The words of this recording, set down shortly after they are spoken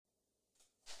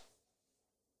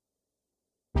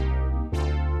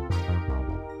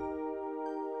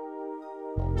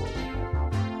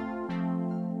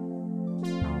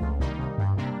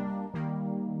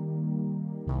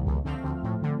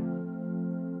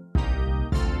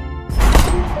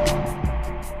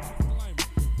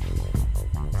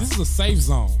This is a safe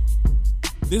zone.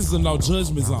 This is a no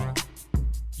judgment zone.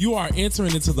 You are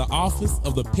entering into the office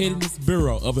of the Pettiness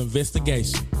Bureau of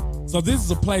Investigation. So this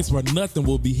is a place where nothing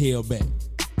will be held back.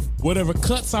 Whatever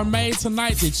cuts are made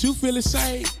tonight that you feel is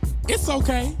shade, it's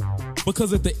okay.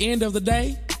 Because at the end of the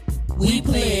day, we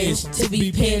pledge to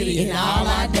be petty in all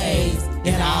our days,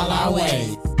 in all our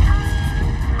ways.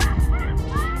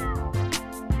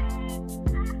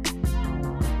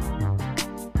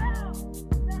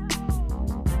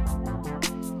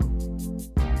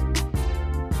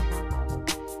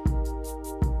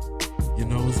 You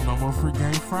know it's no more free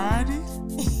game Friday.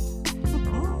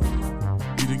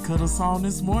 You done cut us on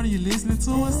this morning, you listening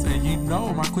to us, and you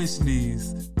know my question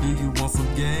is, do you want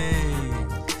some game?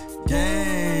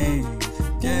 Game,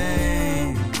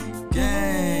 game,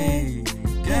 game,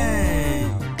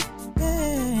 game,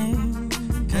 game,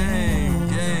 game,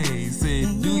 game.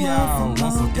 Said, do y'all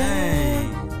want some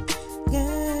game?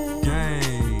 Game, game.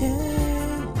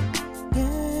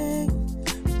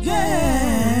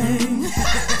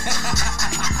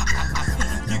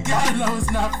 You gotta know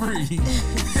it's not free.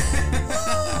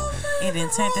 It done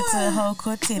turned into a whole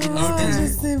quartet in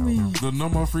this The No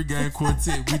More Free Game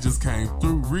Quartet, we just came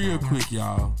through real quick,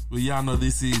 y'all. Well, y'all know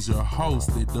this is your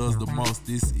host that does the most.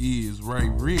 This is Ray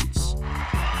Rich.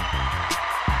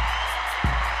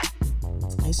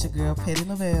 It's your girl, Petty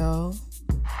Lavelle.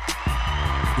 Doing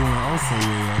oh so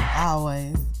well.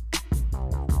 Always.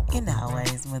 And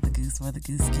always, Mother Goose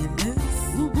getting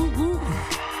loose. Woo, woo, woo.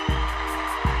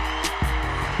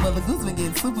 Mother Goose been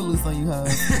getting super loose on you,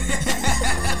 hoes.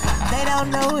 They don't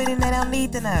know it and they don't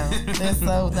need to know. That's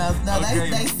so okay.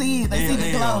 they see it. They see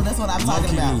the glow. That's what I'm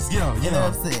talking about. Loose. Yeah. And they're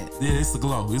upset. Yeah, it's a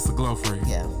glow. It's a glow, friend.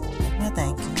 Yeah. Well,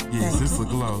 thank you. Yes, thank it's you. a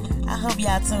glow. I hope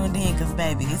y'all tuned in, because,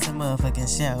 baby, it's a motherfucking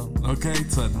show. Okay,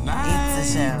 tonight.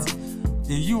 It's a show.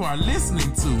 And you are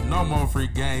listening to No More Free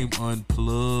Game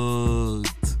Unplugged.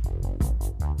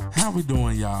 How we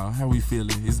doing, y'all? How we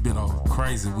feeling? It's been a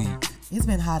crazy week. It's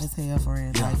been hot as hell,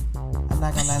 friend. Yeah. Like, I'm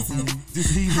not gonna lie to you.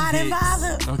 Hot and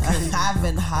bothered. Okay. I've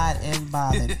been hot and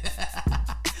bothered.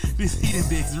 This heat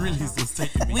index really is just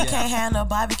taking me We out. can't have no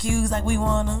barbecues like we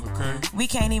wanna. Okay. We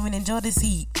can't even enjoy this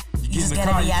heat. You just get in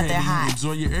the gotta car, be you out can't there even hot.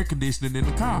 enjoy your air conditioning in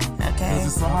the car. Okay. Because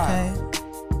it's so hot. And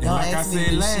Don't like I ask me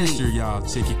said this last shit. year, y'all,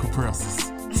 check your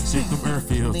compressors. Check them air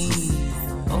filters. Please.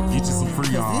 Get you some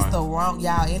Freon. Cause it's the wrong,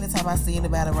 y'all. Anytime I see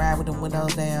anybody ride with the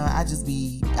windows down, I just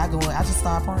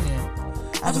start praying.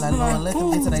 I be like, Lord, let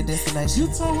them get to their destination.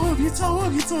 You told him,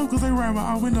 because they ran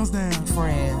my windows down.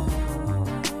 Friend.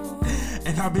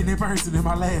 And I've been in person in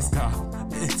my last car.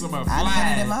 I've done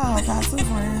it in my own car too,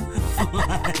 friend.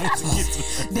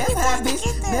 That's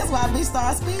why bitch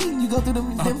start speeding. You go through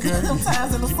them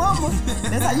times in the summer.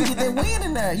 That's how you get that wind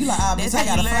in there. You like, that's how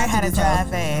you learn how to drive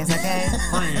fast, okay?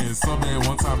 Friends, someday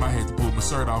one time I had to pull my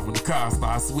shirt off when the car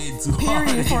started sweating too hard.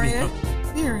 Period, friend.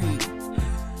 Period.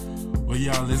 Well,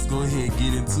 y'all, let's go ahead and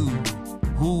get into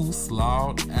who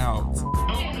slawed out.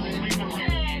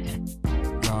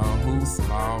 Y'all, who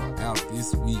slawed out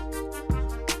this week?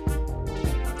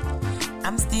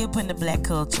 I'm still putting the black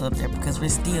culture up there because we're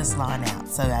still slawing out.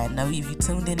 So I know if you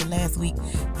tuned in the last week,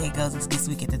 that goes into this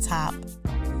week at the top.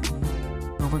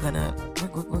 But we're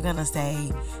gonna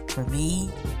say, for me,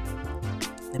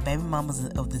 the baby mamas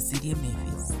of the city of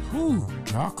Memphis. Whew,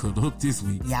 y'all could up this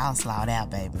week. Y'all slawed out,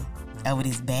 baby. Over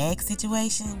this bag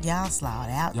situation, y'all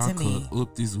slawed out y'all to me. Y'all could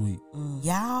up this week.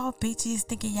 Y'all bitches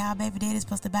thinking y'all baby daddy's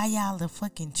supposed to buy y'all the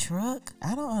fucking truck?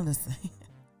 I don't understand.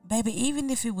 Baby, even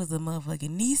if it was a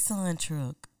motherfucking Nissan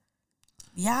truck,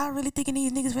 y'all really thinking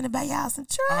these niggas finna buy y'all some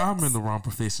trucks? I'm in the wrong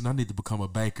profession. I need to become a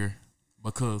baker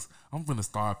because I'm finna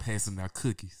start passing out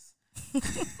cookies.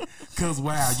 Cause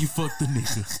wow, you fucked the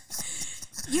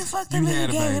nigga. You fucked him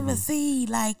and you gave him a seed.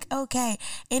 Like, okay.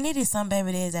 And it is some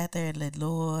baby that's out there that,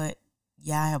 Lord,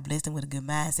 y'all have blessed them with a good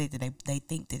mindset that they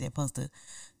think that they're supposed to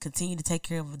continue to take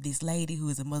care of this lady who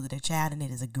is a mother of their child, and it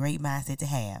is a great mindset to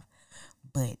have.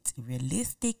 But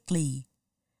realistically,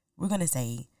 we're going to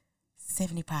say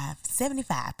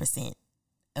 75%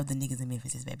 of the niggas in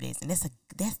Memphis is baby dads. And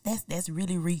that's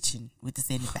really reaching with the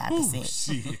 75%. Ooh,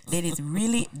 shit. That is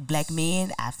really, black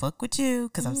men, I fuck with you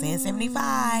because I'm saying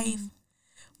 75.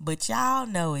 But y'all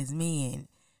know as men,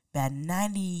 about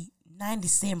 97%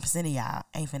 of y'all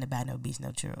ain't finna buy no bitch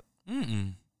no truck.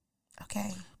 Mm-mm.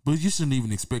 Okay? But you shouldn't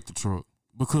even expect a truck.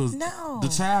 Because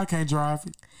the child can't drive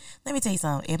it. Let me tell you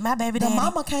something. If my baby daddy... The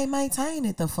mama can't maintain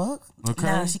it, the fuck? Okay.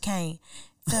 No, she can't.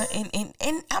 So, and I'm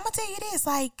going to tell you this,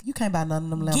 like... You can't buy none of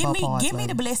them Lambo parts. Give me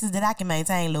the blessings that I can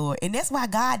maintain, Lord. And that's why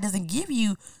God doesn't give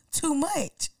you too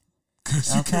much.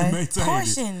 Because you can't maintain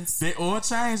portions. it. That oil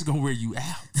change going to wear you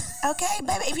out. Okay,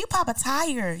 baby. If you pop a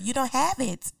tire, you don't have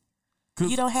it.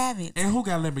 You don't have it. And who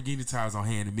got Lamborghini tires on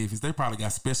hand in Memphis? They probably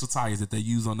got special tires that they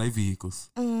use on their vehicles.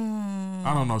 I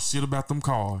don't know shit about them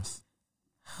cars.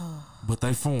 But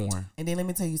they foreign. And then let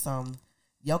me tell you something.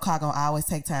 Your car gonna always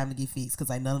take time to get fixed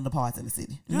because ain't none of the parts in the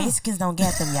city. Yeah. Mexicans don't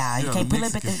get them, y'all. You Yeah, can't pull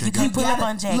up at you can't pull up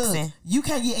on Jackson. Look, you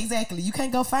can't get exactly. You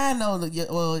can't go find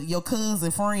your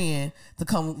cousin friend to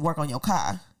come work on your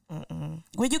car.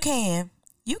 Well, you can.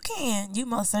 You can. You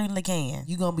most certainly can.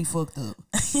 You gonna be fucked up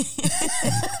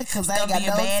because I ain't got be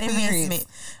no a bad experience. investment.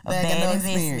 A I ain't got bad no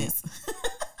investment. experience.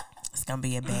 It's gonna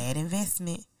be a bad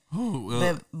investment.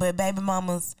 Ooh, But baby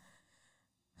mamas,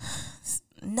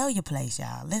 know your place,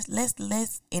 y'all. Let's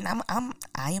and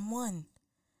I am one.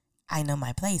 I know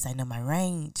my place. I know my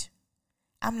range.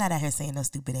 I'm not out here saying no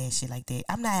stupid ass shit like that.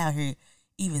 I'm not out here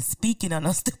even speaking on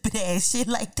no stupid ass shit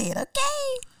like that.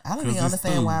 Okay. I don't even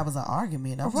understand why it was an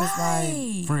argument. I'm just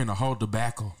like, friend, a whole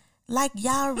debacle like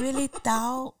y'all really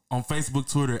thought. on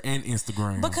Facebook, Twitter, and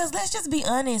Instagram. Because let's just be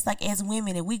honest, like as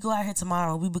women, if we go out here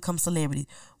tomorrow and we become celebrities,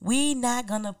 we not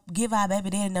gonna give our baby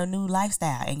daddy no new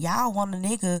lifestyle. And y'all want a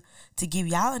nigga to give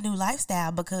y'all a new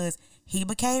lifestyle because he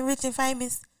became rich and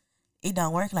famous. It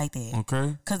don't work like that.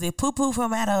 Okay. Cause if Poo Poo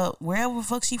from out of wherever the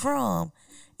fuck she from,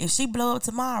 if she blow up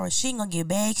tomorrow, she ain't gonna get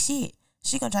bag shit.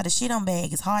 She gonna try to shit on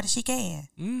bag as hard as she can.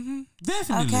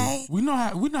 Definitely. Okay. We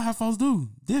know how folks do.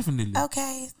 Definitely.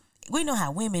 Okay. We know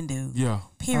how women do. Yeah.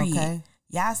 Period. Okay.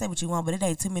 Y'all say what you want, but it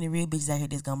ain't too many real bitches out here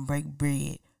that's gonna break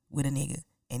bread with a nigga.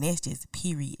 And that's just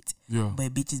period. Yeah.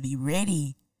 But bitches be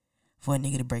ready for a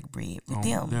nigga to break bread with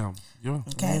them. Damn. Yeah.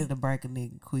 Okay. ready to break a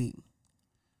nigga quick.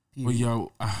 Well,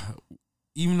 yo,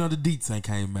 even though the deets ain't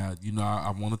came out,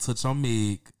 I want to touch on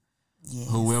Meg. Yes.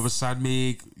 Whoever shot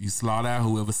Meg, you slaughter out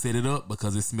whoever set it up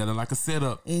because it's smelling like a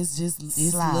setup. It's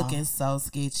Slow. looking so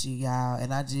sketchy, y'all.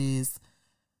 And I just,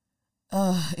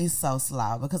 it's so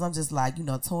slow because I'm just like,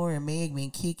 Tori and Meg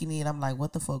been kicking it. I'm like,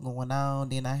 what the fuck going on?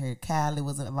 Then I heard Kylie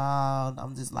was involved.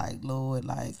 I'm just like, Lord,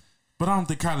 like. But I don't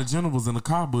think Kylie Jenner was in the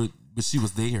car, but she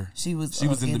was there. She was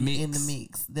in the mix. In the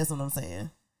mix. That's what I'm saying.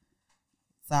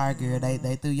 Sorry, girl. They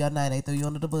threw your name. They threw you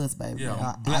under the bus, baby.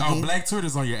 Yeah, Black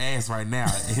Twitter's on your ass right now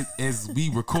as we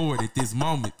record at this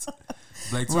moment.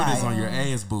 Black Twitter's on your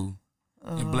ass, boo.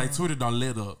 And Black Twitter don't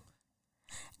let up.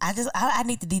 I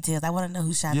need the details. I want to know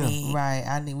who shot Meg.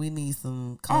 Right. We need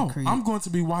some concrete. I'm going to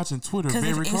be watching Twitter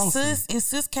very closely. If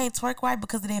sis can't twerk right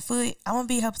because of that foot, I'm gonna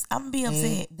be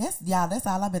upset. That's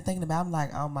all I've been thinking about. I'm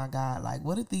like, oh my God, like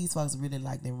what if these folks really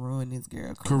like them ruin this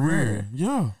girl career?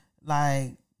 Yeah.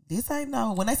 Like this ain't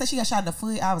no. When they said she got shot in the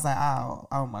foot, I was like,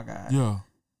 oh my God. Yeah.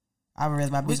 I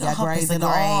realized my bitch gonna got hope grazed it's a in the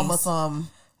arm or graze. something.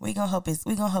 We gonna hope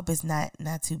it's not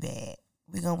too bad.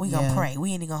 We gonna pray. We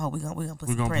ain't even gonna hope. We gonna put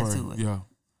some prayer to it. Yeah.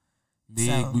 Meg,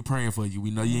 So, we praying for you.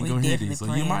 We know you ain't we gonna hear definitely this, so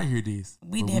you praying. might hear this.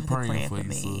 We but definitely praying for for you,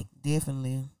 Meg. so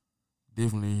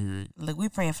Definitely hear it. Look, we're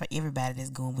praying for everybody that's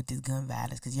going with this gun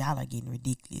violence because y'all are getting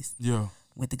ridiculous Yeah.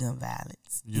 with the gun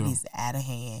violence. Yeah. It is out of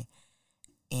hand.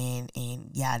 And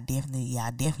y'all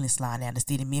definitely sliding out the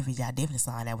state of Memphis. Y'all definitely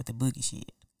sliding out with the boogie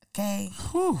shit. Okay?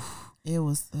 Whew. it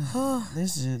was.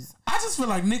 This just. I just feel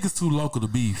like niggas too local to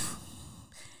beef.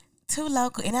 Too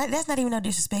local. And that's not even no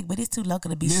disrespect, but it's too local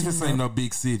to be Memphis shooting ain't up. no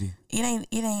big city. It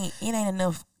ain't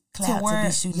enough To clout to where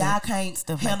be shooting y'all up can't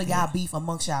stuff handle like y'all that. beef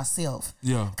amongst yourself.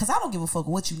 Yeah. Cause I don't give a fuck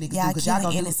what you niggas Y'all do. Cause y'all killing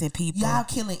gonna innocent people. Y'all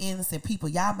killing innocent people.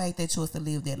 Y'all made that choice to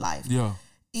live that life. Yeah.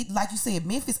 It like you said,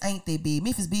 Memphis ain't that big.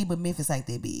 Memphis big, but Memphis ain't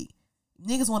that big.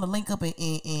 Niggas want to link up and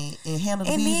handle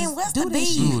the And business. then what's do the that beef?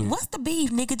 shit. Do it. What's the beef,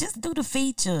 nigga? Just do the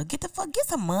feature. Get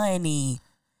some money.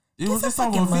 It Get was some just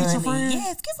over a fucking feature, money. friend.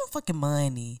 Yes, get some fucking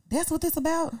money. That's what this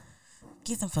about.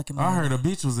 Get some fucking money. I heard a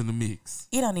bitch was in the mix.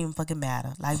 It don't even fucking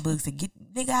matter. Like Boog said,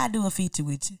 nigga, I do a feature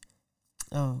with you.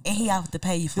 Oh, And he offered to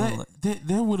pay you for it.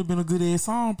 That would have been a good ass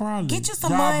song, probably. Get you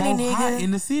some Y'all money, both nigga. hot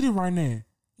in the city right now.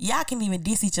 Y'all can even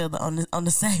diss each other on the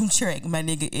same track, my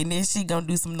nigga, and then she gonna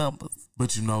do some numbers.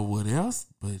 But you know what else?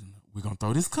 But we're gonna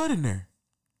throw this cut in there.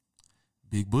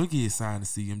 Big Boogie is signed to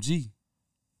CMG.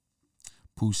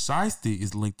 Pooh Shiesty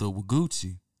is linked up with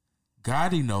Gucci.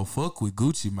 Gotti no fuck with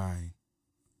Gucci, man.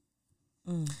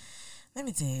 Let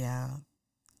me tell y'all,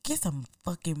 get some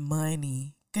fucking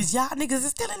money. Cause y'all niggas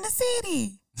is still in the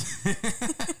city.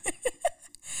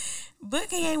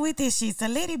 Boogie ain't with this shit, so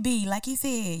let it be. Like he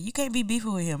said, you can't be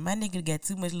beefing with him. My nigga got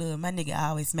too much love. My nigga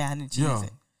always smiling and Yeah. cheesing.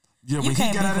 Yeah, You when he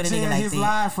can't got beef out of with a nigga jail, like his that.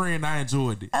 live friend, I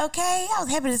enjoyed it. Okay, I was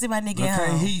happy to see my nigga Okay,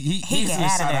 home. he got got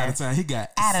out of shot there. out of town. He got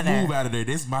Out of smooth there. out of there.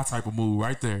 That's my type of move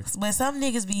right there. But some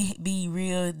niggas be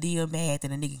real deal mad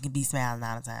that a nigga can be smiling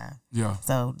all the time. Yeah,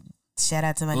 So shout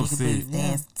out to my Upset.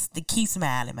 nigga Boots. To keep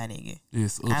smiling, my nigga.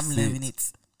 it's upset. I'm loving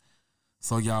it.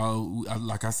 So y'all,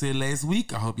 like I said last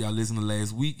week, I hope y'all listened to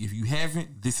last week. If you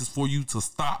haven't, this is for you to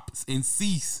stop and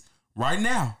cease right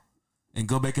now and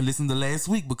go back and listen to last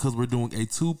week because we're doing a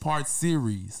 2-part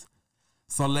series.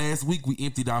 So last week we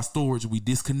emptied our storage. We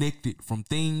disconnected from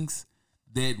things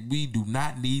that we do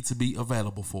not need to be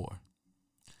available for.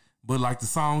 But like the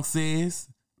song says,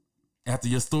 after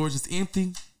your storage is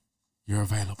empty, you're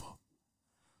available.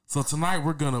 So tonight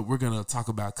we're gonna talk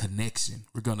about connection.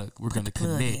 We're gonna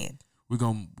connect. We're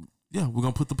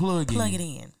gonna put the plug in. Plug it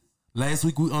in. Last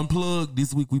week we unplugged.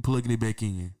 This week we plugging it back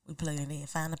in. We plug it in.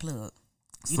 Find the plug.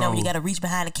 You know when you got to reach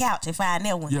behind the couch and find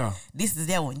that one. Yeah. This is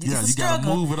that one. This Yeah, is a you got to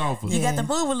struggle. move it off. You got to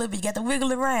move a little bit. You got to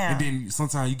wiggle it around. And then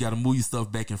sometimes you got to move your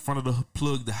stuff back in front of the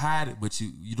plug to hide it, but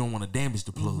you don't want to damage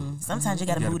the plug. Sometimes you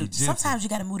got to move be the. gentle. Sometimes you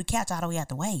got to move the couch all the way out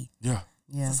the way. Yeah.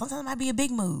 Yeah. So sometimes it might be a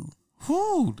big move.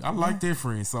 Whew, I like that,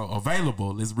 friend. So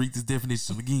available. Let's read this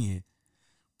definition again.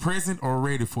 Present or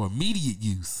ready for immediate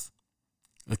use.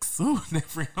 Like, so that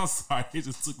friend, I'm sorry, it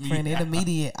just took me. Friend, out. that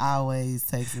immediate always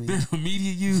takes me. The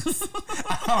immediate use.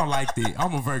 I don't like that.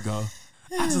 I'm a Virgo.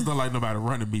 I just don't like nobody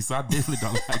running me, so I definitely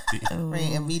don't like that.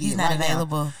 Friend, immediate He's not right now.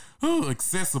 available. Ooh,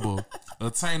 accessible,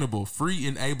 attainable, free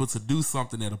and able to do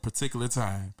something at a particular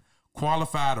time,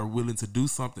 qualified or willing to do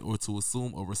something or to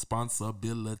assume a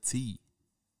responsibility.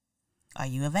 Are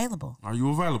you available? Are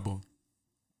you available?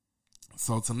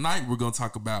 So tonight we're going to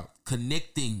talk about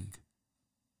connecting.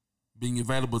 Being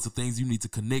available to things you need to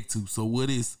connect to. So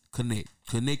what is connect?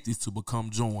 Connect is to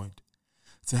become joined,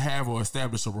 to have or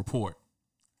establish a rapport,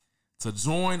 to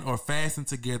join or fasten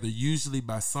together, usually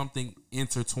by something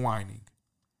intertwining,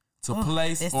 to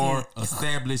place that's or it.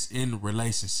 establish in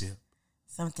relationship.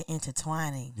 Something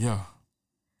intertwining. Yeah.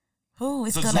 Ooh,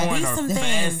 it's To gonna join be or some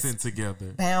fasten things.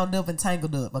 together. Bound up and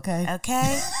tangled up, okay?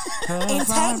 Okay. 'Cause I'm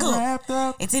Entangled. wrapped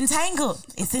up. It's entangled.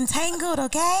 It's entangled.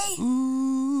 Okay.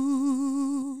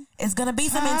 Ooh, It's gonna be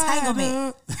some tied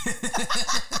entanglement. up.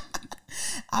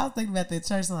 I was thinking about that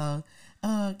church song.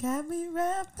 Got me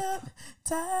wrapped up,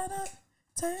 tied up,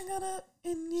 tangled up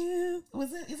in you.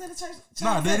 Is that a church?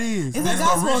 No, that is. Is That's that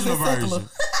gospel the or is original that secular?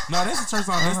 version. No, that's the church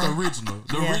song. That's the original.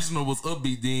 The Yeah. original was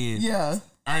upbeat then. Yeah.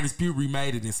 Ernest Pugh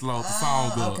remade it and slowed the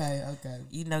song up. Okay.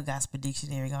 You know, Gospel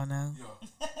Dictionary gonna know.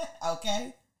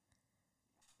 Okay.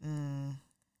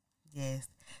 Yes.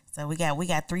 So we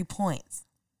got 3 points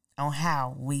on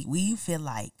how we feel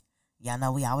like. Y'all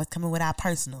know we always coming with our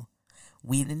personal.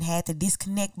 We didn't have to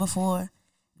disconnect before.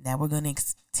 Now we're gonna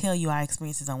tell you our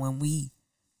experiences on when we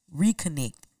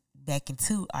reconnect back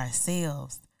into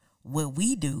ourselves. What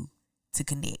we do to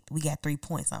connect. We got 3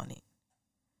 points on it.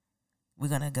 We're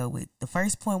gonna go with the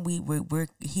first point we're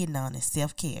hitting on is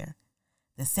self-care.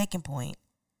 The second point,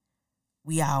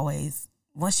 we always,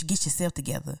 once you get yourself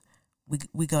together,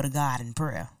 we go to God in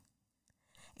prayer.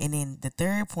 And then the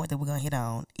third point that we're gonna hit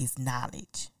on is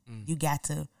knowledge. You got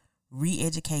to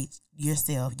re-educate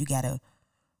yourself. You got to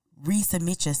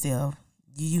resubmit yourself.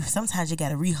 You sometimes you got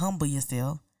to re-humble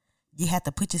yourself. You have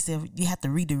to put yourself. You have to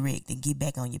redirect and get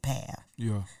back on your path.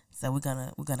 Yeah. So we're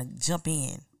gonna jump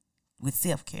in with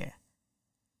self-care.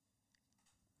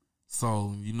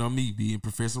 So, you know me, being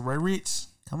Professor Ray Rich,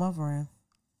 Come on, friend.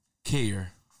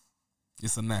 care.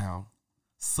 It's a noun.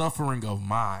 Suffering of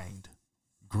mind,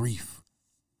 grief.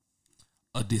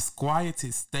 A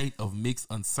disquieted state of mixed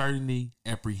uncertainty,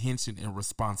 apprehension, and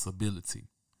responsibility.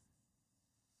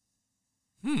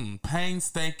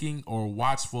 Painstaking or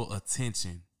watchful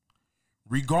attention.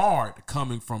 Regard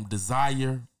coming from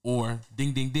desire or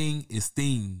ding, ding, ding,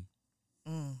 esteem.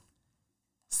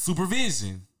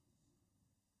 Supervision.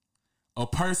 A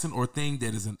person or thing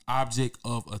that is an object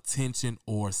of attention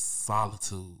or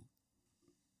solitude.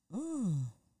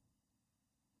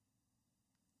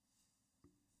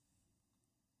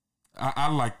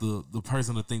 I like the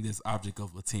person or thing that's object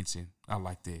of attention. I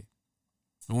like that.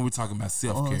 And when we're talking about Or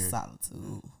self-care,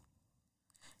 solitude.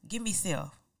 Give me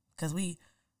self, because we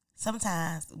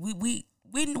sometimes we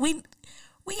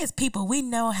as people, we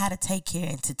know how to take care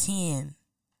and to tend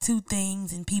to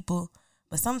things and people,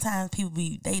 but sometimes people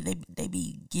be they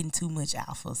be getting too much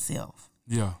out for self.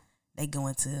 yeah. They go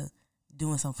into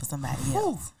doing something for somebody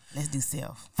else. Let's do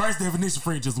self. First definition,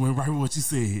 friend, just went right with what you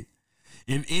said.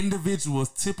 An individual's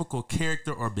typical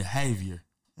character or behavior.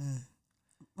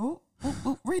 Ooh,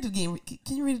 read it again.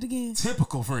 Can you read it again?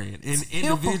 Typical, friend. An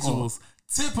individual's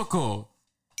typical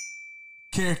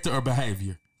character or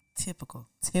behavior. Typical.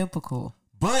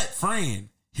 But, friend,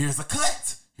 here's a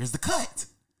cut. Here's the cut.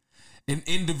 An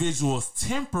individual's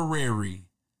temporary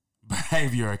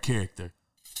behavior or character.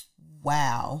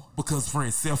 Wow. Because,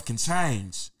 friend, self can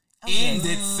change in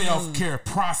that self-care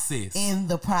process. In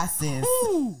the process.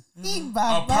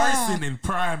 a person in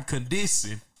prime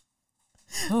condition.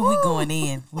 Oh, we going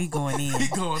in. We going in. He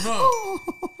going up.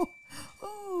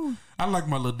 I like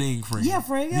my little ding friend. Yeah,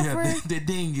 friend. Yeah, friend. That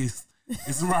ding is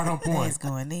right on point. It's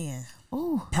going in.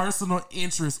 Ooh. Personal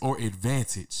interest or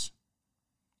advantage.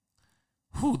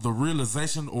 The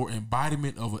realization or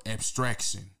embodiment of an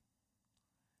abstraction.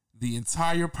 The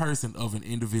entire person of an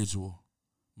individual.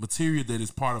 Material that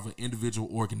is part of an individual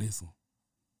organism.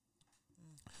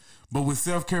 But with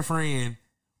self-care, friend,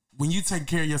 when you take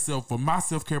care of yourself, for my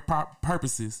self-care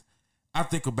purposes, I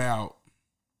think about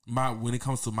when it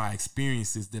comes to my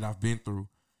experiences that I've been through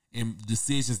and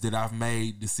decisions that I've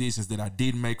made, decisions that I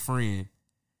didn't make, friend,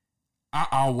 I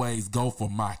always go for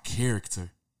my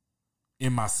character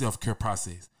in my self-care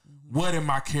process. Mm-hmm. What in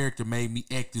my character made me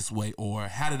act this way, or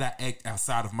how did I act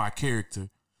outside of my character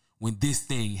when this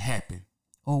thing happened?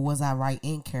 Or was I right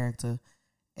in character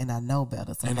and I know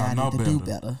better, so now I need to do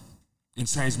better. And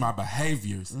change my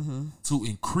behaviors to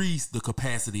increase the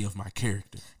capacity of my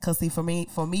character. Because see, for me,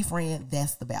 friend,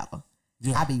 that's the battle.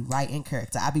 Yeah. I be right in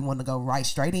character. I be wanting to go right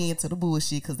straight into the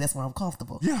bullshit because that's where I'm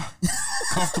comfortable. Yeah.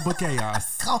 Comfortable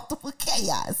chaos. Comfortable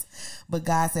chaos. But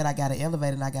God said I got to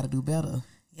elevate and I got to do better.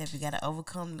 Yeah, you got to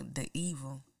overcome the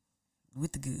evil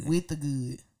with the good. With the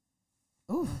good.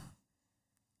 Ooh.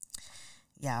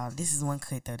 Y'all, this is one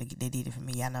cut though. They did it for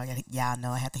me. Y'all know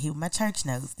I have to hit with my church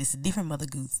nose. This is a different Mother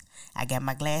Goose. I got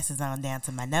my glasses on down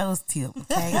to my nose tip.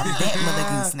 Okay, I'm that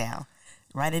Mother Goose now,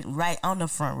 right on the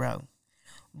front row.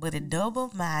 But a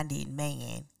double-minded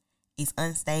man is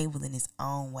unstable in his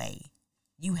own way.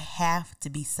 You have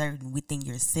to be certain within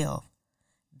yourself.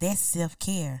 That's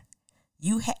self-care.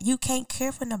 You can't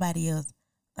care for nobody else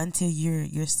until you're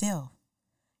yourself.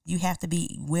 You have to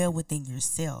be well within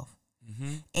yourself.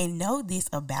 Mm-hmm. And know this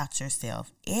about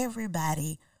yourself.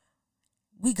 Everybody,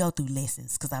 we go through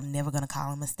lessons, because I'm never going to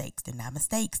call them mistakes. They're not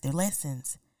mistakes. They're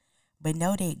lessons. But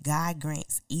know that God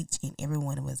grants each and every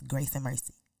one of us grace and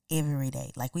mercy every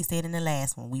day. Like we said in the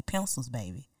last one, we pencils,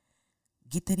 baby.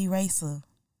 Get that eraser.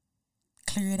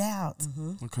 Clear it out.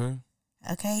 Mm-hmm.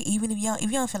 Okay. Even if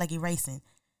you don't feel like erasing,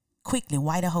 quickly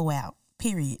white a hoe out.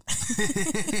 Period.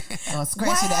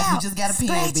 Scratch it out. You just got a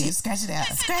pen, bitch. Scratch it out.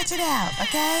 Scratch it out,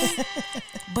 okay?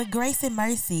 But grace and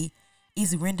mercy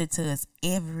is rendered to us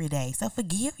every day. So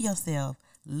forgive yourself.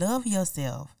 Love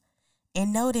yourself.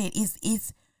 And know that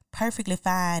it's perfectly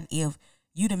fine if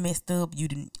you done messed up,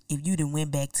 if you done went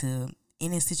back to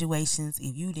any situations,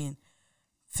 if you done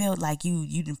felt like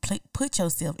you done put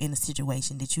yourself in a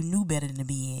situation that you knew better than to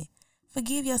be in.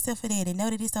 Forgive yourself for that and know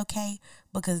that it's okay,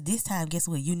 because this time, guess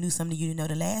what? You knew something you didn't know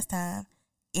the last time.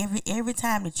 Every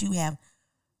time that you have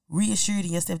reassured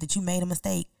yourself that you made a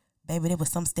mistake, baby, there was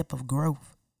some step of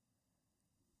growth.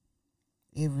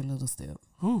 Every little step.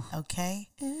 Whew. Okay?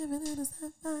 Every little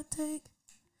step I take,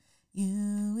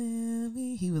 you will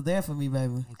be. He was there for me,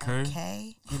 baby.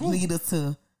 Okay. It lead us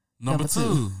to number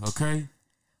two. Okay.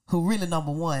 Who really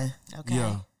number one. Okay.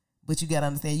 Yeah. But you got to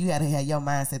understand, you got to have your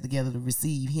mindset together to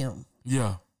receive him.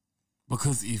 Yeah.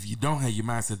 Because if you don't have your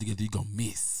mindset together, you're going to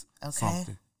miss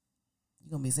something. You're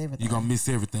going to miss everything. You're going to miss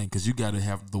everything because you got to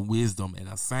have the wisdom and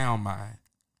a sound mind.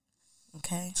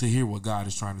 Okay. To hear what God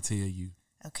is trying to tell you.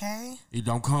 Okay. It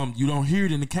don't come, you don't hear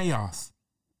it in the chaos.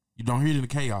 You don't hear it in the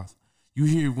chaos. You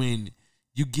hear it when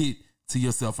you get to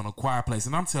yourself in a quiet place.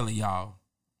 And I'm telling y'all,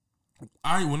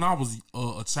 when I was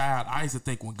a child, I used to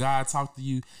think when God talked to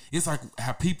you, it's like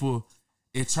how people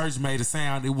at church made a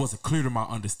sound. It wasn't clear to my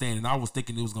understanding. I was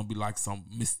thinking it was going to be like some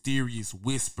mysterious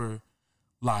whisper,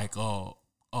 like a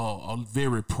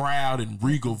very proud and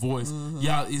regal voice. Mm-hmm.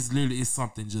 Y'all, it's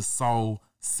something just so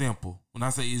simple. When I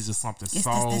say it's just something it's so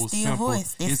the still simple,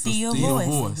 voice. it's still the still voice.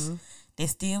 voice. Mm-hmm. That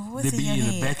still voice They in be your in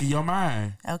head. the back of your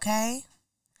mind. Okay.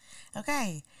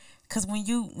 Because when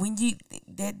you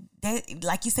that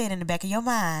like you said, in the back of your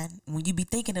mind, when you be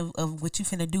thinking of what you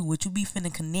finna do, what you be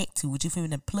finna connect to, what you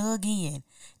finna plug in,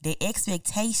 the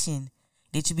expectation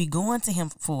that you be going to him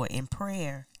for in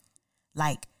prayer,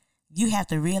 like, you have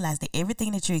to realize that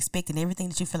everything that you're expecting, everything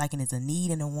that you feel like is a need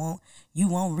and a want, you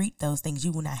won't reap those things.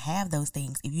 You will not have those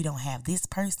things if you don't have this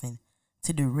person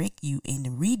to direct you and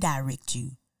to redirect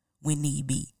you when need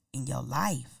be in your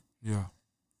life. Yeah.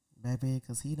 Baby,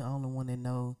 because he the only one that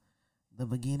know the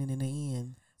beginning and the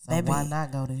end. So Baby, why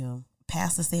not go to him?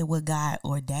 Pastor said what God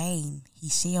ordained, he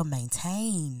shall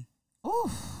maintain. Ooh.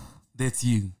 That's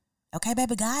you. Okay,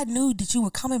 baby, God knew that you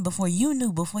were coming before you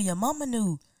knew, before your mama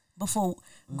knew, before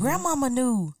grandmama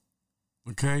knew.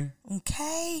 Okay.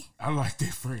 Okay. I like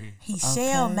that, friend. He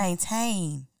shall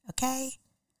maintain. Okay.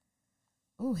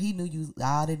 Oh, he knew you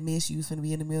all that mess you was finna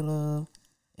be in the middle of,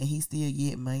 and he still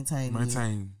yet maintained.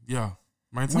 Maintain. Yeah.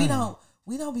 Maintain.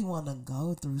 we don't be wanting to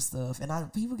go through stuff.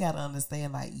 And people got to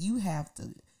understand, like, you're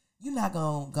not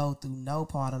going to go through no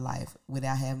part of life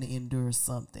without having to endure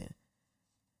something.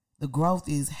 The growth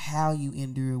is how you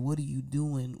endure. What are you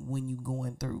doing when you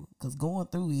going through? Because going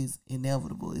through is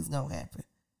inevitable. It's going to happen.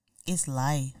 It's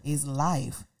life. It's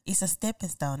life. It's a stepping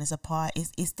stone. It's a part.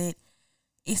 It's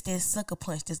that sucker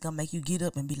punch that's going to make you get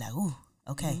up and be like, ooh,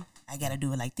 okay, I got to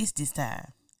do it like this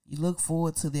time. You look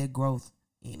forward to their growth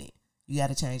in it. You got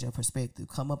to change your perspective.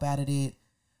 Come up out of it.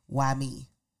 Why me?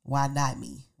 Why not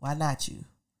me? Why not you?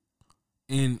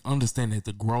 And understand that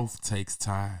the growth takes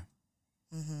time.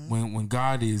 When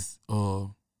God is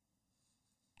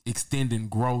extending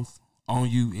growth on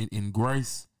you in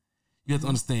grace, you have to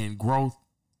understand growth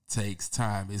takes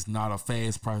time. It's not a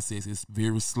fast process. It's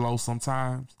very slow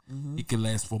sometimes. It can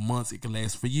last for months. It can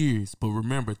last for years. But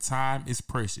remember, time is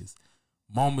precious.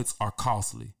 Moments are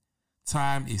costly.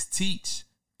 Time is teach,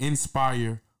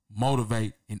 inspire,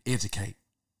 motivate, and educate.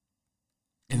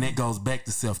 And that goes back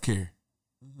to self-care.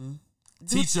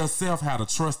 Teach yourself how to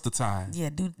trust the time. Yeah,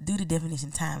 do the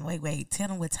definition time. Wait. Tell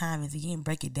them what time is again.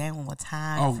 Break it down one more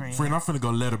time, friend. Friend, I'm finna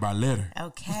go letter by letter.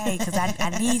 Okay, because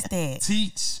I need that.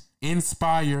 Teach,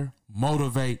 inspire,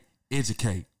 motivate,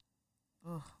 educate.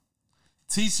 Ugh.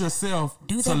 Teach yourself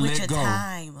Do to that with let your go.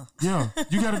 time. Yeah,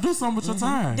 you got to do something with your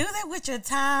time. Do that with your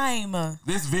time.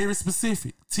 That's very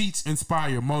specific. Teach,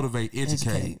 inspire, motivate,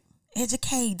 educate.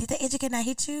 Educate. Did that educate not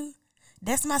hit you?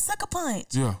 That's my sucker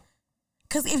punch. Yeah.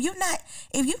 Cause if you're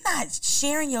not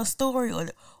sharing your story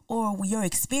or your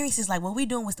experiences like what we're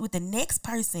doing with the next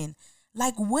person,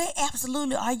 like what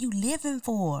absolutely are you living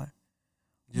for?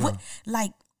 Yeah. What,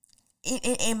 like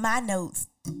in my notes,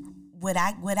 what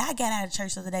I got out of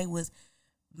church the other day was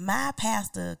my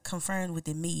pastor confirmed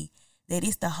within me that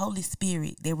it's the Holy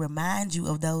Spirit that reminds you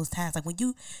of those times. Like when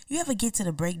you ever get to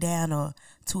the breakdown or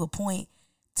to a point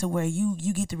to where you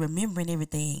get to remembering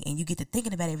everything and you get to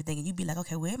thinking about everything and you be like,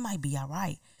 okay, well, it might be all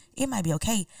right. It might be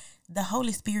okay. The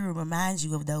Holy Spirit reminds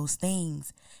you of those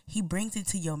things. He brings it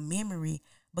to your memory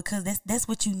because that's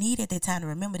what you need at that time to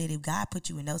remember that if God put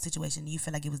you in those situations and you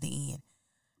feel like it was the end,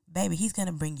 baby, he's going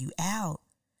to bring you out.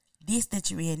 This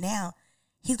that you're in now,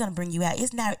 he's going to bring you out.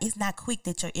 It's not quick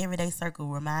that your everyday circle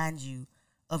reminds you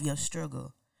of your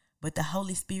struggle, but the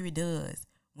Holy Spirit does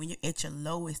when you're at your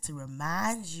lowest to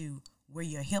remind you where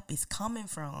your help is coming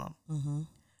from.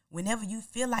 Whenever you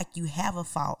feel like you have a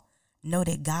fault, know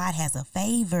that God has a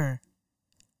favor.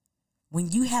 When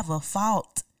you have a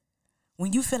fault,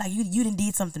 when you feel like you done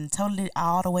did something totally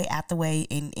all the way out the way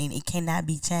and it cannot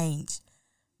be changed,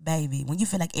 baby, when you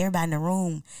feel like everybody in the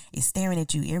room is staring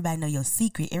at you, everybody know your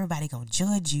secret, everybody gonna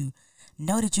judge you,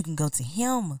 know that you can go to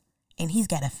him and he's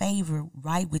got a favor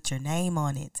right with your name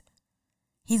on it.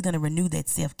 He's going to renew that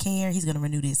self-care. He's going to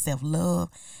renew that self-love,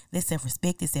 that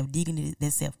self-respect, that self-dignity,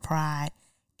 that self-pride,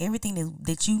 everything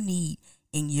that you need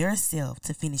in yourself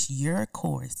to finish your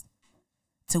course,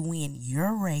 to win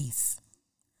your race.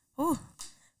 Ooh,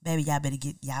 baby, y'all better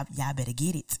get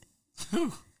it.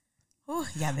 Ooh,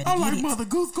 y'all better I'm get like it. Mother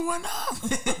Goose going up.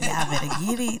 Y'all better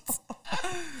get it.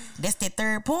 That's that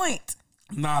third point.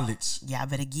 Knowledge. Y'all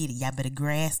better get it. Y'all better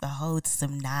grasp a hold to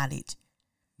some knowledge.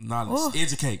 Knowledge. Ooh.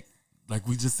 Educate. Like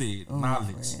we just said,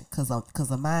 knowledge.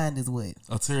 Because a mind is what?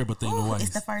 A terrible thing to waste.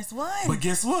 It's the first one. But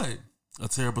guess what? A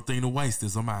terrible thing to waste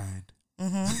is a mind.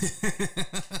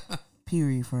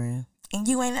 Period, friend. And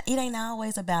it ain't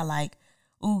always about like,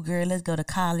 ooh, girl, let's go to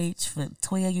college for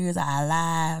 12 years of our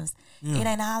lives. Yeah. It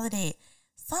ain't all of that.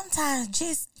 Sometimes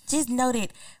just know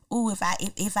that, ooh, if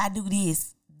I do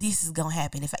this is gonna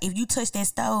happen. If you touch that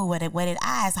stove where that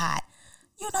eye's hot,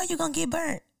 you know you're gonna get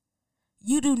burnt.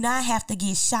 You do not have to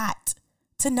get shot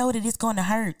to know that it's gonna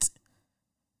hurt.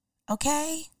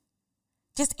 Okay?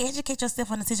 Just educate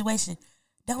yourself on the situation.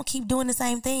 Don't keep doing the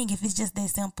same thing if it's just that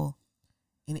simple.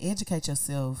 And educate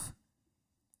yourself.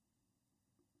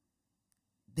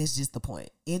 That's just the point.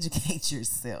 Educate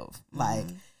yourself. Like,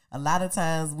 a lot of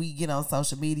times we get on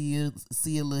social media,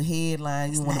 see a little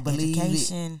headline, you want to believe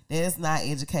education. it. That's not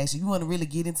education. You want to really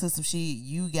get into some shit,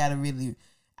 you got to really...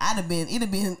 It'd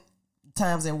have been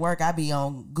times at work, I be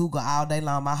on Google all day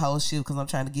long, my whole shift, because I'm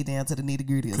trying to get down to the nitty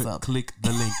gritty or something. Click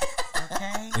the link.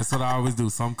 Okay? That's what I always do.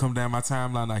 Something come down my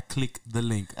timeline, I click the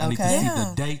link. I need to see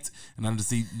the date, and I need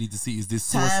to see is this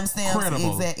source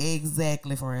credible?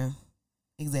 Exactly, friend.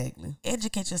 Exactly.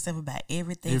 Educate yourself about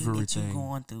everything that you're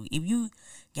going through. If you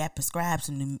got prescribed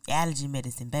some new allergy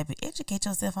medicine, baby, educate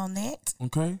yourself on that.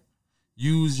 Okay.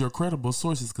 Use your credible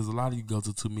sources, because a lot of you go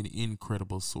to too many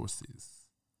incredible sources.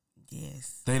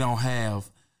 Yes. They don't have,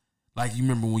 like, you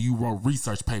remember when you wrote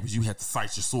research papers, you had to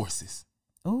cite your sources.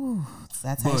 Ooh,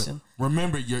 But citation.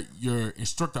 remember, your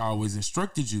instructor always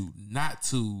instructed you not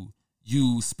to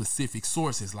use specific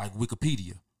sources like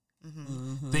Wikipedia.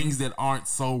 Things that aren't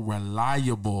so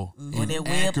reliable Or and that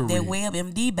accurate.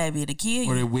 WebMD, baby, to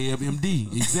kill Or you. that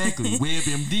WebMD. Exactly.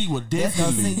 WebMD will That's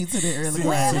gonna send you definitely to the early send you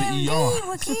grave. to the WebMD ER.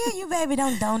 will kill you, baby.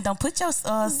 Don't put your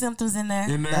symptoms in there.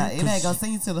 In there, Nah, it ain't 'cause gonna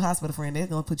send you to the hospital, friend.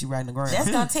 That's gonna put you right in the ground. That's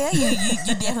gonna tell you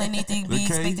definitely need to be Okay.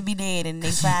 expected to be dead in the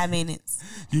next 5 minutes.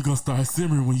 you're going to start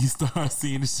simmering when you start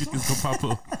seeing the shit that's going to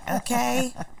pop up.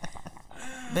 Okay.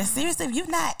 But seriously, if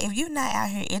you're not out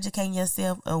here educating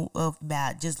yourself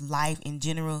about just life in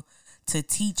general to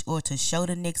teach or to show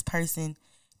the next person,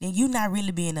 then you're not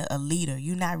really being a leader.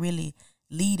 You're not really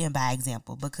leading by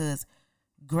example, because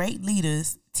great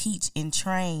leaders teach and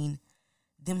train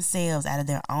themselves out of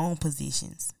their own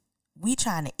positions. We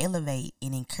trying to elevate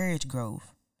and encourage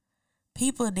growth.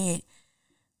 People that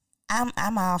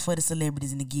I'm all for the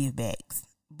celebrities and the give backs.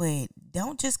 But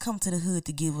don't just come to the hood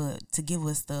to give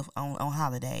us stuff on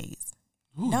holidays.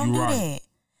 Ooh, Don't you do right. that.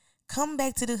 Come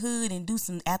back to the hood and do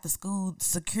some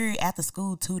secure after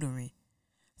school tutoring.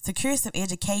 Secure some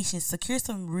education. Secure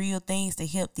some real things to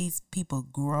help these people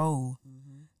grow.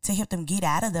 To help them get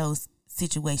out of those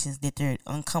situations that they're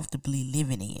uncomfortably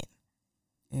living in.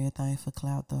 Everything for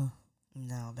clout, though.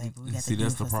 No, baby, we got See, to do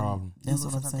that's it the for some- problem. That's do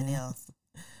it what for I'm something saying. else.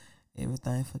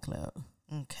 Everything for clout.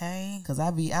 Okay. Cause I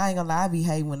ain't gonna lie, I be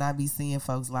hating when I be seeing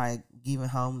folks like giving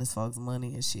homeless folks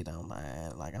money and shit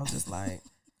online. Like I'm just like,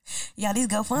 Yeah, these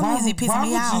GoFundMe's Why it pissing would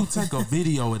me you off. take a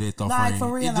video of that though, Like, friend?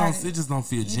 for real, it, like, it just don't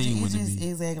feel genuine it to just me.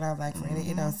 exactly. I was like, friend,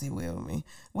 it don't sit well with me.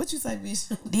 What you say,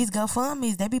 bitch? These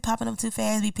GoFundMe's, they be popping up too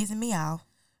fast, be pissing me off.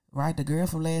 Right, the girl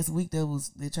from last week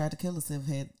that tried to kill herself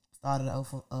had started a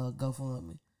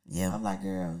GoFundMe. Yeah, I'm like,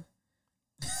 girl,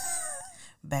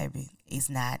 baby, it's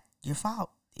not your fault.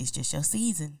 It's just your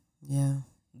season. yeah.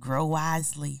 Grow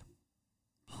wisely.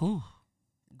 Whew.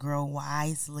 Grow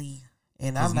wisely.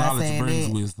 And 'Cause I'm not knowledge saying brings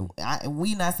that. wisdom.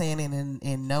 We not saying it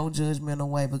in no judgmental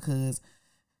way, because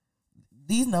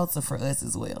these notes are for us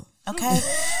as well. Okay?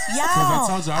 Because I Y'all,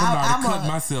 told you I don't know how to cut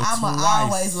myself I'ma twice.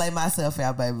 always lay myself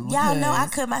out, baby. y'all know I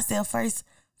because- cut myself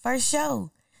first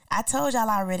show. I told y'all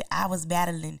already I was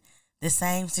battling the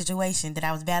same situation that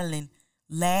I was battling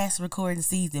last recording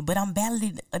season, but I'm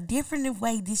battling a different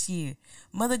way this year.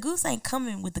 Mother Goose ain't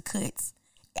coming with the cuts.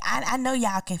 I know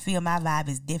y'all can feel my vibe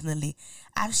is definitely.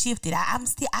 I've shifted.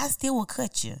 I still will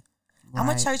cut you. I'm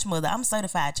a Right. church mother. I'm a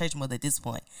certified church mother at this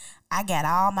point. I got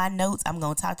all my notes. I'm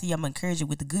gonna talk to you. I'm gonna encourage you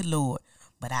with the good Lord,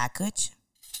 but I cut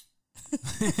you.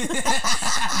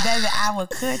 Baby, I will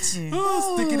cut you.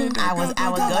 Oh, stick it in there. I will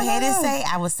go go, ahead and go. say,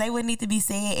 I will say what needs to be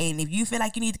said, and if you feel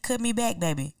like you need to cut me back,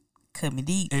 baby, cut me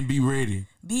deep. And be ready.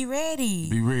 Be ready,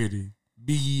 Be ready.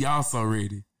 Be ye also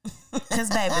ready. cause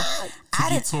baby, To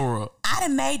get tore up. I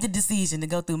done made the decision to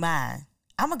go through mine.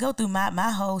 I'm gonna go through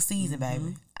my whole season,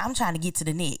 baby. I'm trying to get to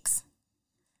the next.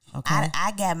 Okay.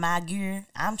 I got my gear.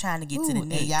 I'm trying to get to the Ooh,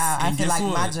 next. and y'all, I And feel guess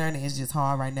like my what? journey is just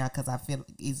hard right now because I feel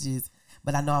it's just,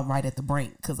 but I know I'm right at the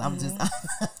brink because I'm just,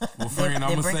 Well, friend, I'm Then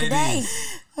going to break say a day.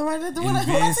 this. I'm right at the what I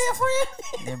Invest. said,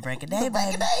 friend. Then break a day, Break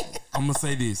baby. a day. I'm going to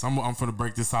say this. I'm finna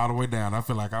break this all the way down. I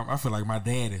feel like my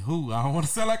daddy. Who? I don't want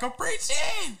to sound like I'm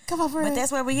preaching. Come on, friend. But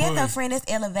that's where we at, though, But- friend.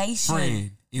 That's elevation.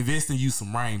 Friend, invest in you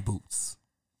some rain boots.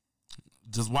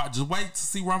 Just wait to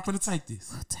see where I'm finna take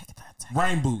this. Take it out.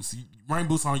 Rain boots. Rain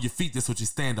boots on your feet. That's what you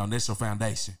stand on. That's your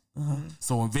foundation.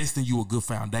 So invest in you a good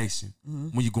foundation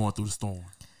when you're going through the storm.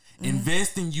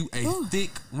 Invest in you a thick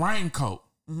raincoat.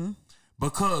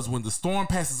 Because when the storm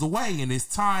passes away and it's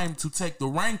time to take the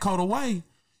raincoat away,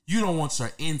 you don't want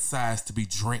your insides to be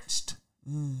drenched.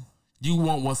 You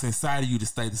want what's inside of you to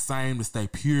stay the same, to stay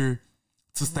pure,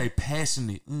 to stay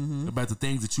passionate about the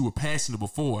things that you were passionate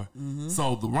before.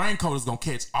 So the raincoat is going to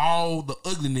catch all the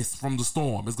ugliness from the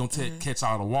storm. It's going to catch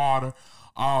all the water,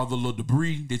 all the little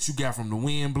debris that you got from the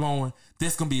wind blowing.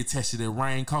 That's going to be attached to that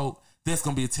raincoat. That's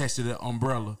going to be attached to that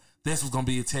umbrella. That's what's going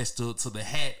to be attached to the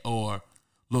hat or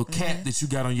little cap that you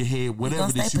got on your head, whatever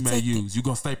gonna that stay you may protected. use. You're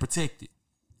going to stay protected.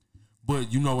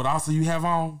 But you know what also you have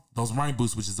on? Those rain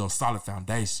boots, which is a solid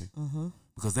foundation.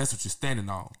 Because that's what you're standing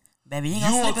on. Baby, you ain't You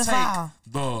gonna will slip and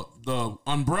take fall.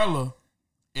 the umbrella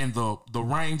and the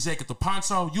rain jacket, the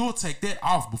poncho, you'll take that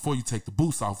off before you take the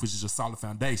boots off, which is your solid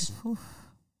foundation.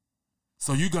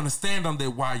 So you're going to stand on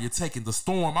that while you're taking the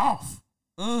storm off.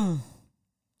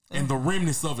 And the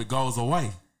remnants of it goes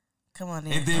away. Come on,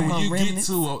 then. And then Come when on, you remnants.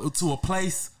 get to a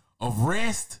place of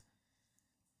rest,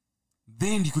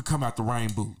 then you could come out the rain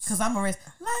boots. Because I'm a rest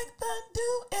like the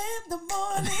dew in the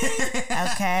morning.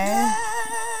 Okay.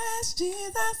 Yes,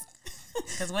 Jesus.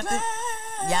 Cause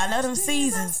y'all know them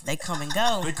seasons, they come and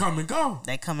go. They come and go.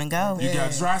 They come and go. You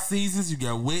got dry seasons, you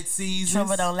got wet seasons.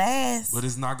 Trouble don't last. But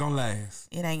it's not gonna last.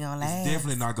 It ain't gonna last. It's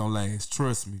definitely not gonna last.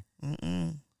 Trust me.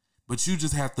 But you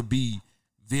just have to be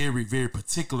very, very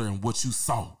particular in what you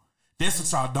sow. That's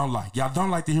what y'all don't like. Y'all don't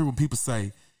like to hear when people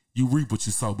say you reap what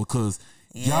you sow because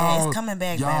y'all it's coming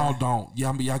back. Y'all baby. don't.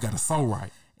 Y'all got to sow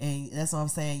right. And that's what I'm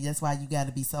saying. That's why you got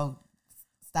to be so.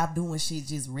 Stop doing shit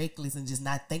just reckless and just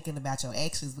not thinking about your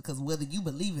actions because whether you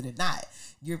believe it or not,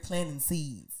 you're planting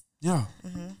seeds. Yeah.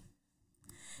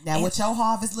 Now, what your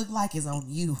harvest look like is on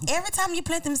you. Every time you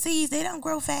plant them seeds, they don't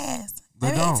grow fast. They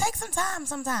Baby, don't. It takes some time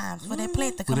sometimes for that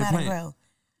plant to come out and grow.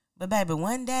 But baby,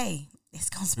 one day it's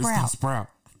gonna sprout. It's gonna sprout.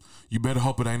 You better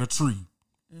hope it ain't a tree.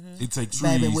 It takes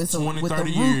trees Baby, with 20, the 30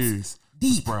 roots years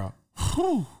deep. to sprout.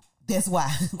 Whew. That's why,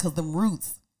 because them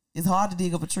roots. It's hard to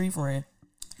dig up a tree, friend.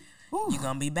 You're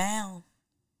gonna be bound.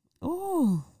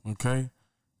 Ooh. Okay.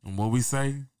 And what we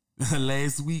say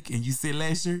last week and you said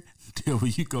last year, devil,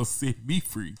 you gonna set me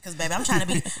free. Cause baby, I'm trying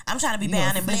to be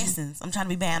bound in blessings. I'm trying to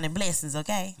be bound in blessings,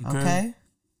 okay? Okay.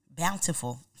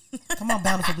 Bountiful. Come on,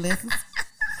 bountiful blessings.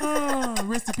 Oh,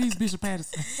 rest in peace, Bishop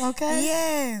Patterson. Okay.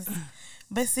 Yes.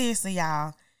 But seriously,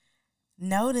 y'all,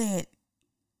 know that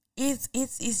it's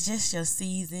just your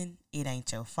season. It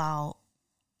ain't your fault.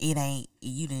 It ain't,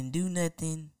 you didn't do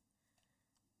nothing.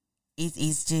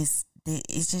 It's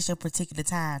just your particular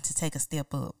time to take a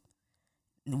step up.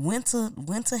 Winter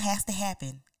has to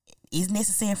happen. It's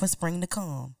necessary for spring to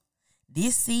come.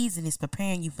 This season is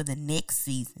preparing you for the next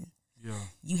season. Yeah.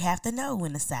 You have to know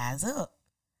when to size up.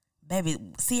 Baby,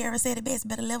 Sierra said it best,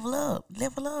 better level up.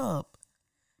 Level up.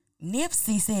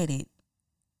 Nipsey said it.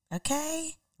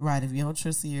 Okay? Right, if you don't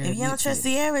trust Sierra. If you don't trust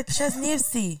Sierra, trust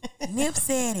Nipsey. Nip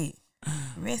said it.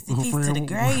 Rest in peace to friend, the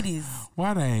greatest.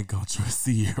 Why they ain't gonna trust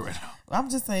Sierra though?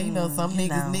 I'm just saying, some you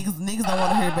niggas know. don't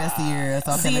want to hear about Sierra.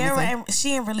 So Sierra,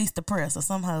 she ain't released the prayer, so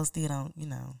some hoes still don't,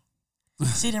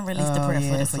 She didn't release the prayer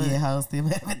for the so yeah, hoes still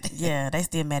mad about that. Yeah, they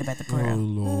still mad about the prayer. Oh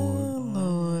Lord.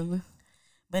 Oh, Lord.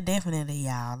 But definitely,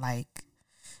 y'all,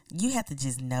 you have to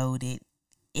just know that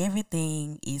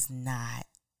everything it's not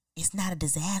a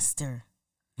disaster.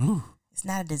 Ooh. It's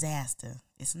not a disaster.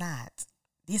 It's not.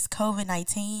 This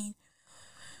COVID-19,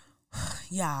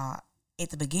 y'all, at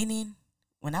the beginning,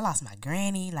 when I lost my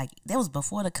granny, that was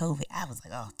before the COVID, I was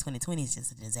like, 2020 is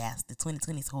just a disaster.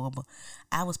 2020 is horrible.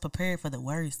 I was prepared for the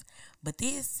worst. But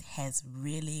this has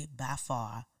really, by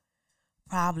far,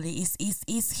 probably,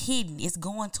 it's hidden. It's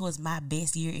going towards my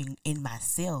best year in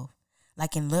myself.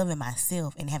 In loving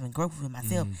myself and having growth with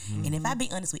myself. And if I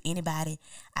be honest with anybody,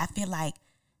 I feel like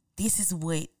this is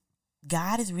what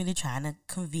God is really trying to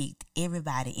convict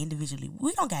everybody individually.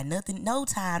 We don't got no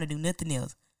time to do nothing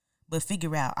else but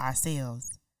figure out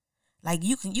ourselves.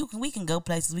 We can go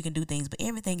places, we can do things, but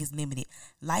everything is limited.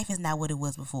 Life is not what it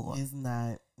was before. It's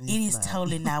not. It is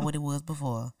totally not what it was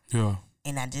before. Yeah.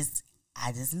 And I just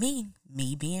me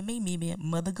being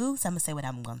Mother Goose, I'm gonna say what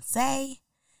I'm gonna say.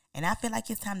 And I feel like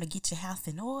it's time to get your house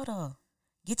in order.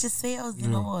 Get yourselves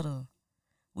in order.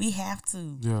 We have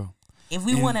to. Yeah. If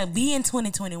we want to be in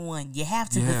 2021, you have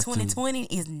to. But 2020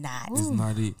 is not. It's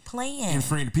not it. Playing. And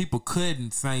friend, people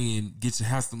couldn't saying get your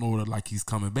house in order like he's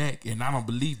coming back. And I don't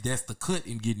believe that's the cut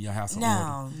in getting your house in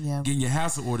order. Yeah. Getting your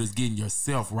house in order is getting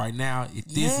yourself right now at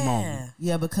this moment.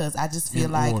 Yeah, because I just feel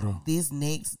In like order. this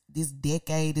new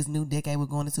decade we're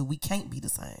going into, we can't be the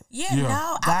same. Yeah, Yeah. no,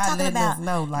 God I'm talking letting us about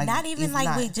know, not even it's like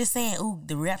not. with just saying, "Ooh,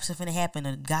 the rapture finna happen,"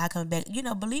 or God coming back.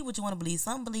 Believe what you want to believe.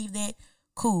 Some believe that,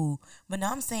 cool. But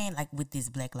no, I'm saying with this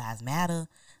Black Lives Matter,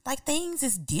 things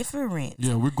is different.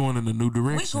 Yeah, we're going in a new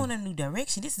direction. We're going in a new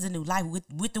direction. This is a new life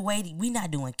with the way we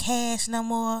not doing cash no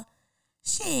more.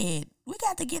 Shit, we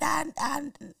got to get our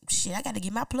shit. I got to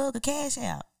get my plug of cash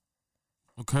out.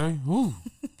 Okay. Ooh.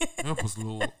 Help us,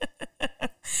 Lord.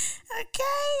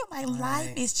 Okay,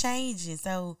 life is changing,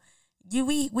 so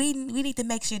we need to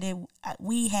make sure that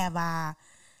we have our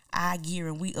gear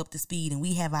and we up to speed, and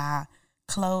we have our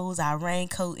clothes, our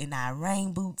raincoat, and our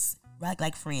rain boots. Right,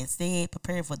 like friend said,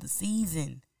 prepare for the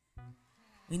season.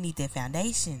 We need that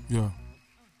foundation. Yeah.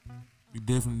 We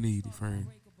definitely need it, friend.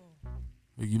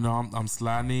 I'm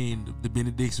sliding in the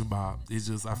benediction, Bob. It's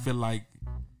just I feel like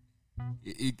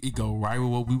it go right with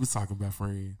what we was talking about,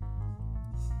 friend.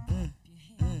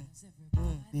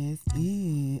 That's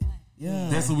it. Yeah.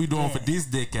 That's what we doing for this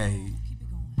decade.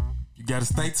 You gotta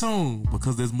stay tuned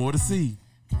because there's more to see.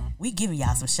 We giving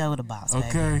y'all some shoulder box, baby.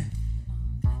 Okay.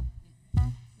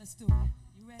 Let's do it.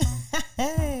 You ready?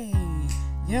 Hey.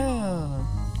 Yeah.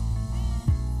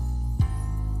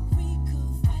 We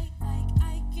could fight like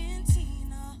Ike and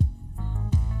Tina,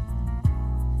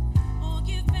 or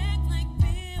give back like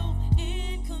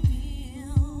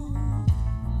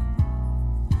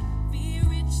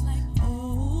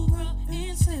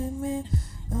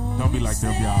Don't be like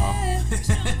them,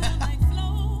 y'all.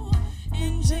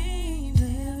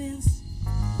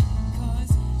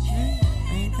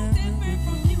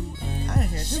 I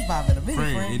ain't heard this vibe in a minute,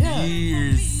 Friend, friend. in Yeah.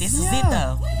 years. This is Yeah. it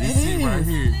though. This It it right is.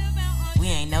 here. We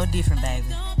ain't no different, baby.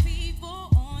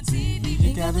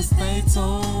 You gotta stay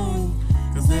tuned,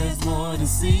 cause there's more to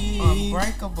see.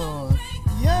 Unbreakable.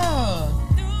 Yeah.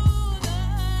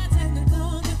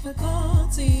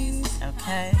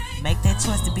 Okay? Make that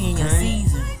choice to be in your Okay.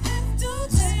 season.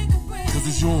 Cause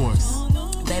it's yours.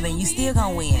 Baby, and you still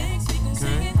gonna win.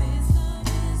 Okay?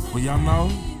 Well, y'all know,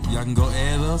 y'all can go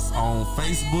add us on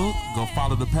Facebook. Go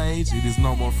follow the page. It is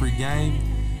No More Free Game.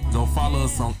 Go follow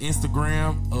us on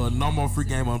Instagram. No More Free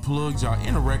Game Unplugged. Y'all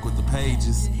interact with the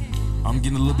pages. I'm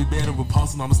getting a little bit better with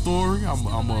posting on the story. I'm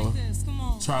gonna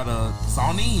try to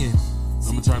zone in.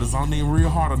 I'm gonna try to zone in real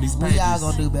hard on these pages. We all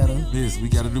gonna do better. Yes, we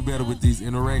gotta do better with these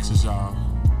interactions, y'all.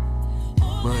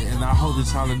 And I hope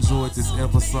that y'all enjoyed this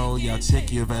episode. Y'all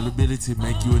check your availability,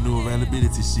 make you a new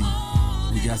availability sheet.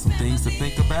 We got some things to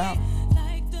think about.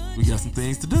 We got some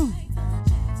things to do.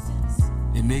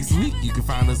 And next week, you can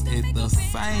find us at the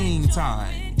same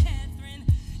time.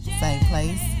 Same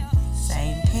place.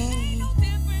 Same page.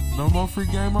 No More Free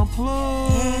Game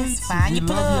Unplugged. Yes, find We your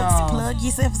love plugs. y'all. Plug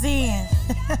yourselves in.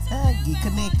 Get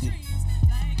connected.